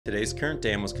Today's current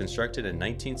dam was constructed in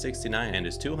 1969 and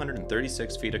is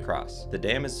 236 feet across. The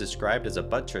dam is described as a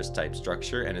buttress-type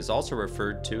structure and is also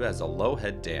referred to as a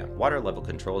low-head dam. Water level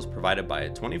control is provided by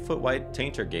a 20-foot wide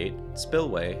tainter gate,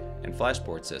 spillway, and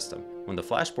flashboard system. When the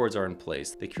flashboards are in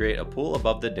place, they create a pool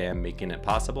above the dam, making it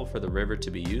possible for the river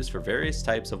to be used for various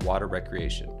types of water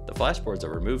recreation. The flashboards are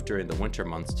removed during the winter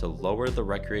months to lower the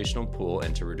recreational pool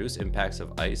and to reduce impacts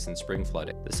of ice and spring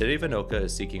flooding. The city of Anoka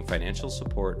is seeking financial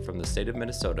support from the state of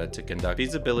Minnesota to conduct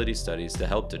feasibility studies to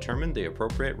help determine the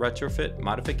appropriate retrofit,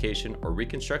 modification, or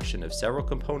reconstruction of several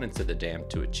components of the dam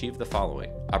to achieve the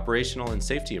following: operational and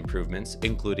safety improvements,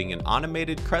 including an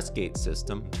automated crest gate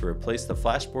system to replace the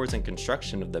flashboards and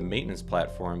construction of the maintenance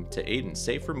platform to aid in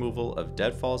safe removal of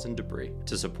deadfalls and debris,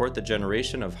 to support the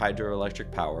generation of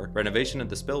hydroelectric power, renovation of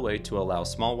the spillway to allow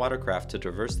small watercraft to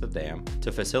traverse the dam,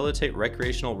 to facilitate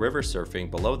recreational river surfing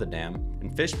below the dam,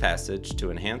 and fish passage to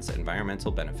enhance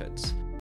environmental benefits.